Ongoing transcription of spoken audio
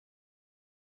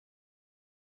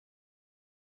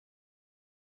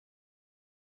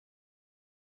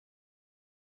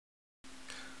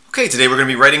Okay, today we're going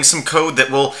to be writing some code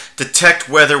that will detect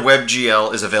whether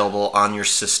WebGL is available on your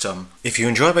system. If you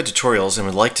enjoy my tutorials and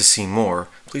would like to see more,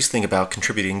 please think about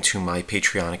contributing to my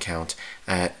Patreon account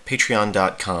at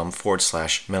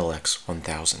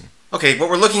patreon.com/MetalX1000. Okay, what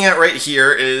we're looking at right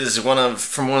here is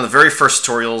from one of the very first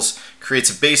tutorials, creates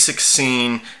a basic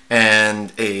scene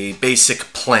and a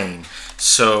basic plane.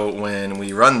 So when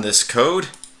we run this code,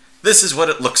 this is what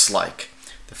it looks like.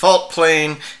 Default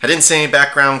plane. I didn't say any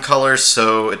background color,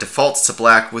 so it defaults to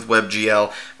black with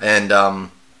WebGL, and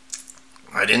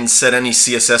I didn't set any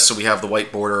CSS, so we have the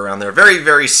white border around there. Very,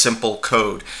 very simple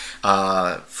code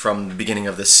from the beginning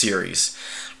of this series.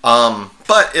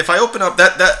 But if I open up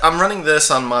I'm running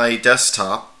this on my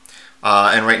desktop,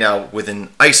 and right now with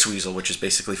an Iceweasel, which is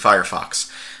basically Firefox.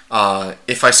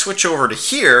 If I switch over to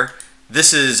here,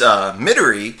 this is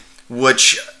Midori,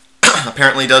 which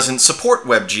apparently doesn't support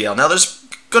WebGL. Now there's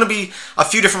going to be a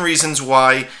few different reasons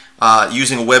why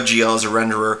using a WebGL as a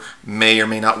renderer may or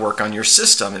may not work on your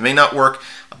system. It may not work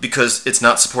because it's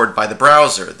not supported by the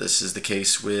browser. This is the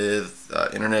case with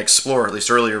Internet Explorer, at least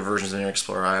earlier versions of Internet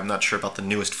Explorer. I'm not sure about the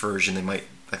newest version. I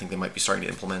think they might be starting to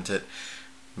implement it,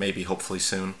 maybe, hopefully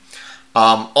soon.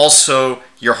 Also,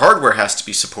 your hardware has to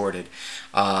be supported.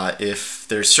 If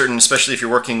there's certain, especially if you're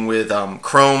working with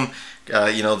Chrome,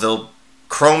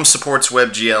 Chrome supports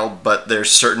WebGL, but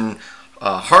there's certain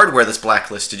hardware that's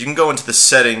blacklisted. You can go into the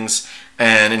settings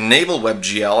and enable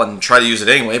WebGL and try to use it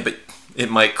anyway, but it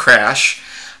might crash.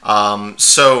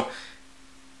 So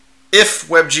if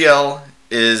WebGL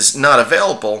is not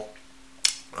available,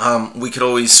 we could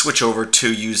always switch over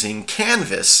to using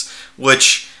Canvas,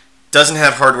 which doesn't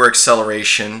have hardware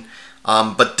acceleration,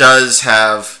 but does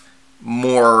have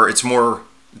more. It's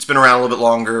been around a little bit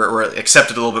longer, or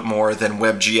accepted a little bit more than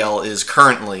WebGL is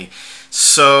currently.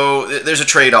 So there's a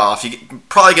trade-off. You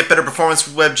probably get better performance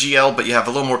with WebGL, but you have a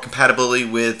little more compatibility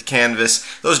with Canvas.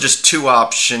 Those are just two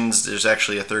options. There's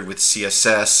actually a third with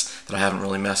CSS that I haven't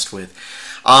really messed with.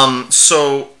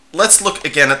 So let's look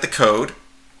again at the code.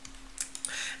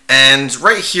 And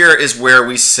right here is where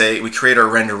we create our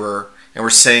renderer, and we're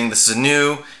saying this is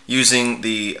new using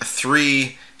the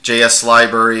 3JS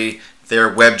library, their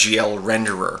WebGL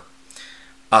renderer.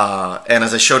 And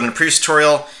as I showed in a previous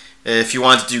tutorial, if you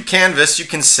want to do Canvas, you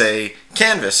can say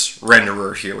Canvas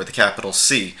renderer here with a capital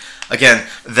C. Again,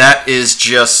 that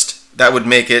would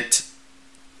make it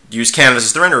use Canvas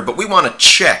as the renderer, but we want to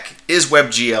check, is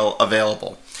WebGL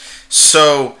available?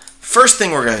 So first thing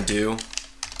we're going to do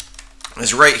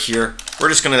is right here, we're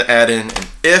just going to add in an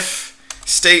if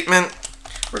statement.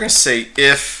 We're going to say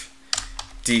if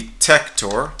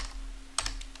detector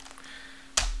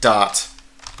dot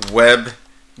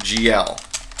WebGL.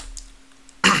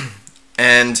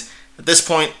 And at this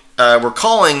point, we're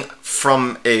calling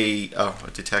from a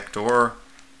detector.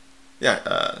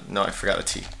 Yeah, no, I forgot a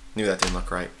T. Knew that didn't look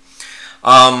right.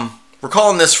 We're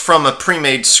calling this from a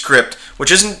pre-made script, which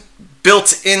isn't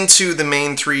built into the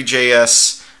main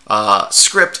 3JS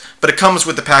script, but it comes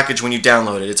with the package when you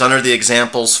download it. It's under the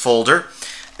examples folder.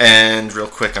 And real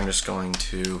quick, I'm just going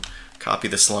to copy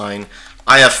this line.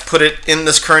 I have put it in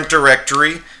this current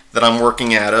directory that I'm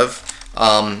working out of.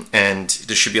 And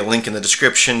there should be a link in the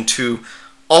description to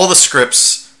all the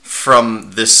scripts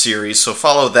from this series, so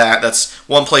follow that. That's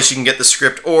one place you can get the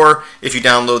script, or if you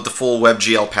download the full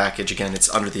WebGL package, again, it's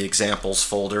under the examples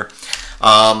folder.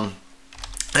 And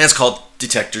it's called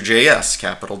detector.js,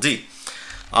 capital D.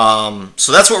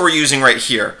 So that's what we're using right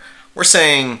here. We're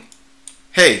saying,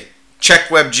 hey, check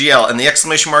WebGL, and the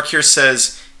exclamation mark here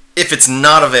says if it's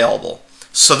not available.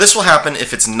 So this will happen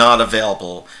if it's not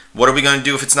available. What are we going to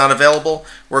do if it's not available?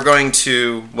 We're going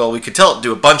to, well, we could tell it to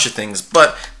do a bunch of things,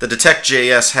 but the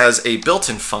detect.js has a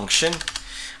built-in function,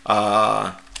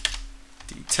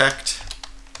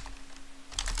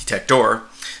 detector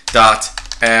dot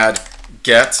add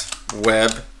get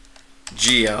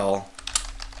WebGL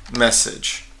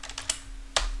message.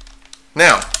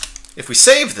 Now, if we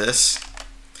save this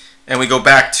and we go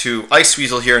back to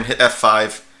Iceweasel here and hit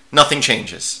F5, nothing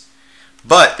changes.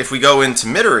 But if we go into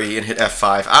Midori and hit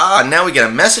F5, now we get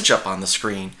a message up on the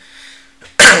screen.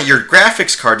 Your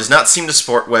graphics card does not seem to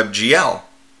support WebGL.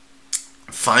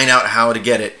 Find out how to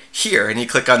get it here. And you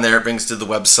click on there, it brings to the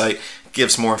website,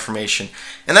 gives more information.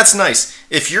 And that's nice.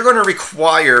 If you're going to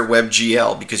require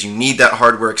WebGL because you need that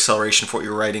hardware acceleration for what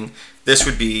you're writing, this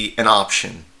would be an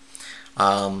option.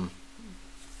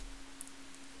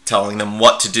 Telling them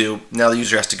what to do. Now the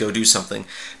user has to go do something.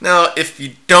 Now, if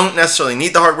you don't necessarily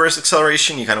need the hardware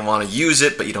acceleration, you kind of want to use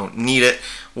it, but you don't need it,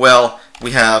 well,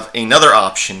 we have another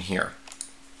option here.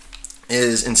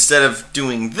 Is instead of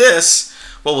doing this,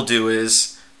 what we'll do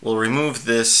is we'll remove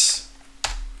this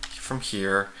from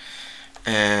here,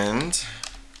 and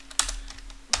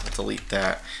I'll delete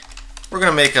that. We're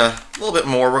going to make a little bit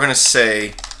more. We're going to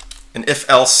say an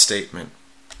if-else statement.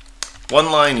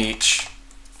 One line each,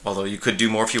 although you could do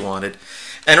more if you wanted.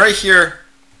 And right here,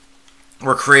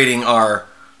 we're creating our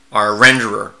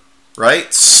renderer,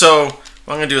 right? So what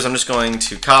I'm going to do is I'm just going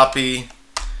to copy,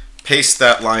 paste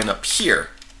that line up here.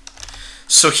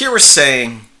 So here we're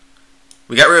saying,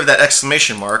 we got rid of that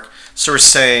exclamation mark, so we're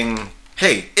saying,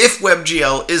 hey, if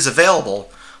WebGL is available,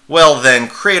 well then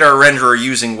create our renderer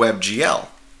using WebGL.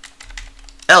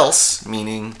 Else,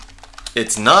 meaning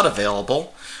it's not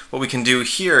available, what we can do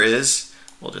here is,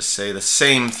 we'll just say the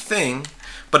same thing,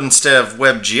 but instead of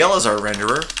WebGL as our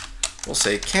renderer, we'll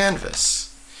say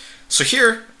Canvas. So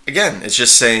here, again, it's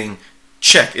just saying,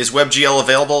 check, is WebGL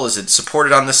available? Is it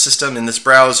supported on this system, in this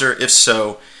browser? If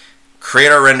so, create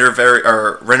our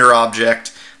render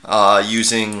object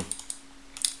using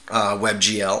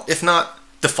WebGL. If not,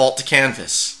 default to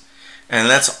Canvas. And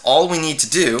that's all we need to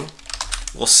do.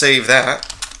 We'll save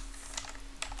that.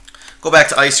 Go back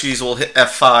to Iceweasel, we'll hit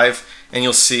F5, and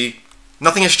you'll see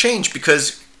nothing has changed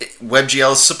because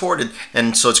WebGL is supported,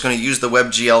 and so it's going to use the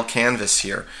WebGL canvas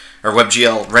here, or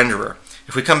WebGL renderer.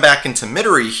 If we come back into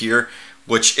Midori here,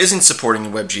 which isn't supporting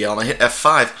WebGL, and I hit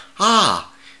F5,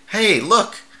 hey,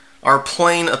 look, our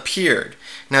plane appeared.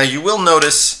 Now you will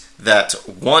notice that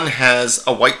one has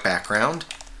a white background,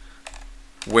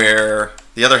 where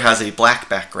the other has a black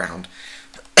background.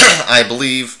 I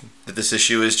believe that this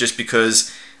issue is just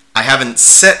because I haven't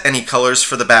set any colors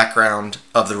for the background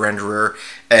of the renderer,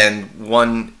 and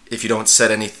one, if you don't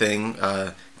set anything,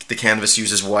 the canvas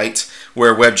uses white,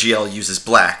 where WebGL uses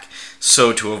black.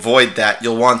 So to avoid that,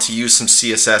 you'll want to use some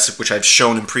CSS, which I've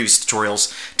shown in previous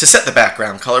tutorials, to set the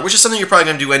background color, which is something you're probably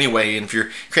going to do anyway. And if you're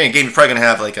creating a game, you're probably going to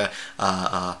have like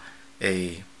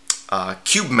a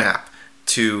cube map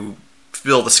to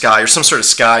build the sky, or some sort of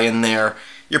sky in there.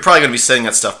 You're probably going to be setting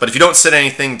that stuff. But if you don't set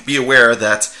anything, be aware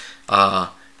that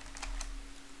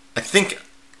I think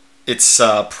it's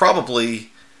probably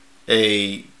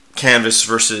a Canvas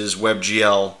versus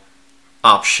WebGL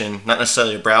option, not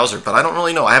necessarily a browser, but I don't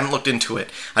really know. I haven't looked into it.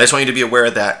 I just want you to be aware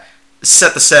that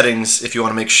set the settings if you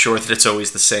want to make sure that it's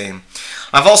always the same.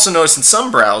 I've also noticed in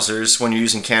some browsers when you're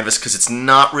using Canvas, because it's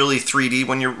not really 3D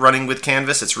when you're running with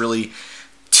Canvas, it's really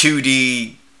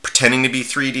 2D pretending to be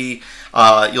 3D.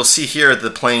 You'll see here the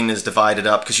plane is divided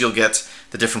up because you'll get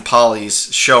the different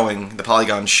polys showing, the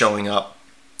polygons showing up.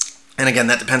 And again,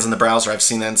 that depends on the browser. I've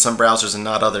seen that in some browsers and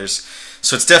not others.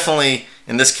 So it's definitely,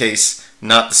 in this case,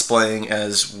 not displaying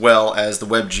as well as the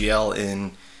WebGL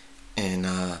in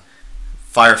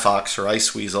Firefox or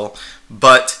Iceweasel,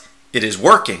 but it is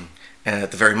working. And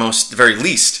at the very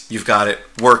least, you've got it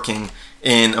working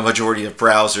in a majority of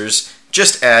browsers,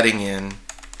 just adding in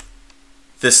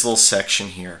this little section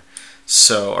here.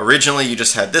 So originally you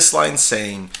just had this line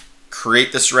saying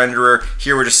create this renderer.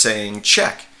 Here we're just saying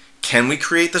check. Can we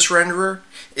create this renderer?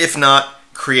 If not,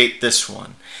 create this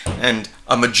one. And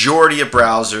a majority of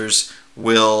browsers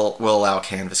will allow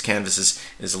Canvas. Canvas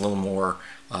is a little more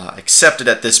accepted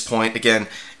at this point. Again,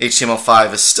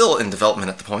 HTML5 is still in development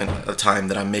at the point of time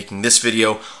that I'm making this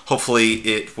video. Hopefully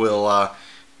it will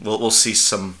we'll see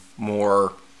some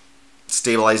more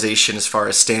stabilization as far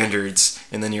as standards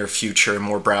in the near future, and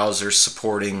more browsers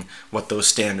supporting what those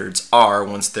standards are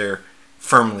once they're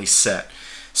firmly set.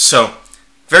 So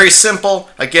very simple.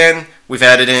 Again, we've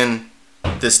added in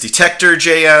this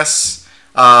detector.js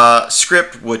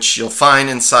script, which you'll find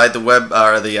inside the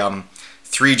the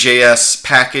 3JS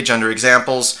package under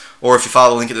examples, or if you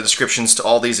follow the link in the descriptions to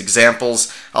all these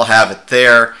examples, I'll have it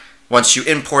there. Once you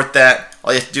import that,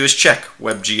 all you have to do is check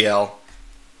WebGL.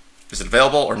 Is it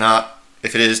available or not?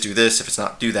 If it is, do this. If it's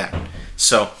not, do that.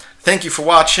 So thank you for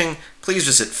watching. Please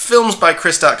visit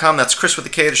filmsbykris.com. That's Chris with a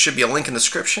K. There should be a link in the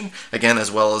description, again,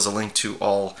 as well as a link to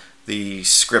all the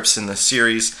scripts in the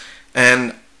series.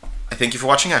 And I thank you for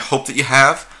watching. I hope that you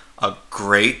have a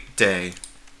great day.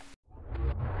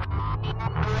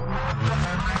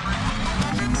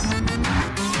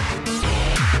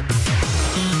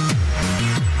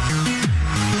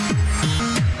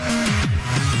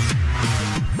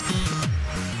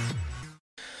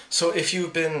 So if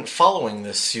you've been following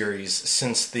this series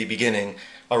since the beginning,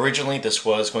 originally this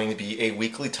was going to be a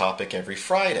weekly topic every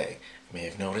Friday. You may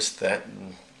have noticed that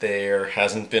there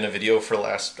hasn't been a video for the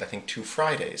last, I think, 2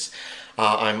 Fridays.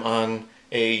 I'm on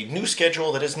a new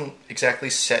schedule that isn't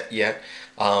exactly set yet,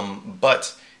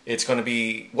 but it's going to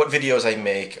be, what videos I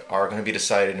make are going to be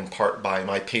decided in part by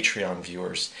my Patreon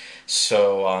viewers.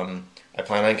 So I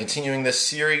plan on continuing this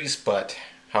series, but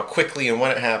how quickly and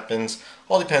when it happens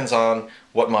all depends on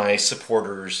what my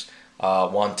supporters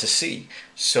want to see.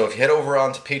 So if you head over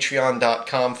on to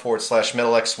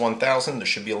patreon.com/MetalX1000, there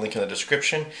should be a link in the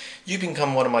description. You can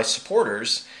become one of my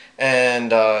supporters,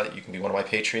 and you can be one of my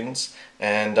patrons,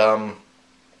 and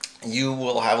you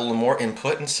will have a little more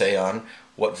input and say on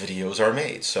what videos are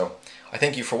made. So I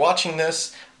thank you for watching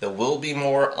this. There will be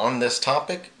more on this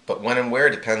topic, but when and where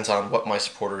depends on what my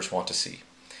supporters want to see.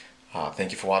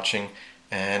 Thank you for watching,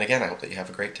 and again, I hope that you have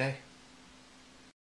a great day.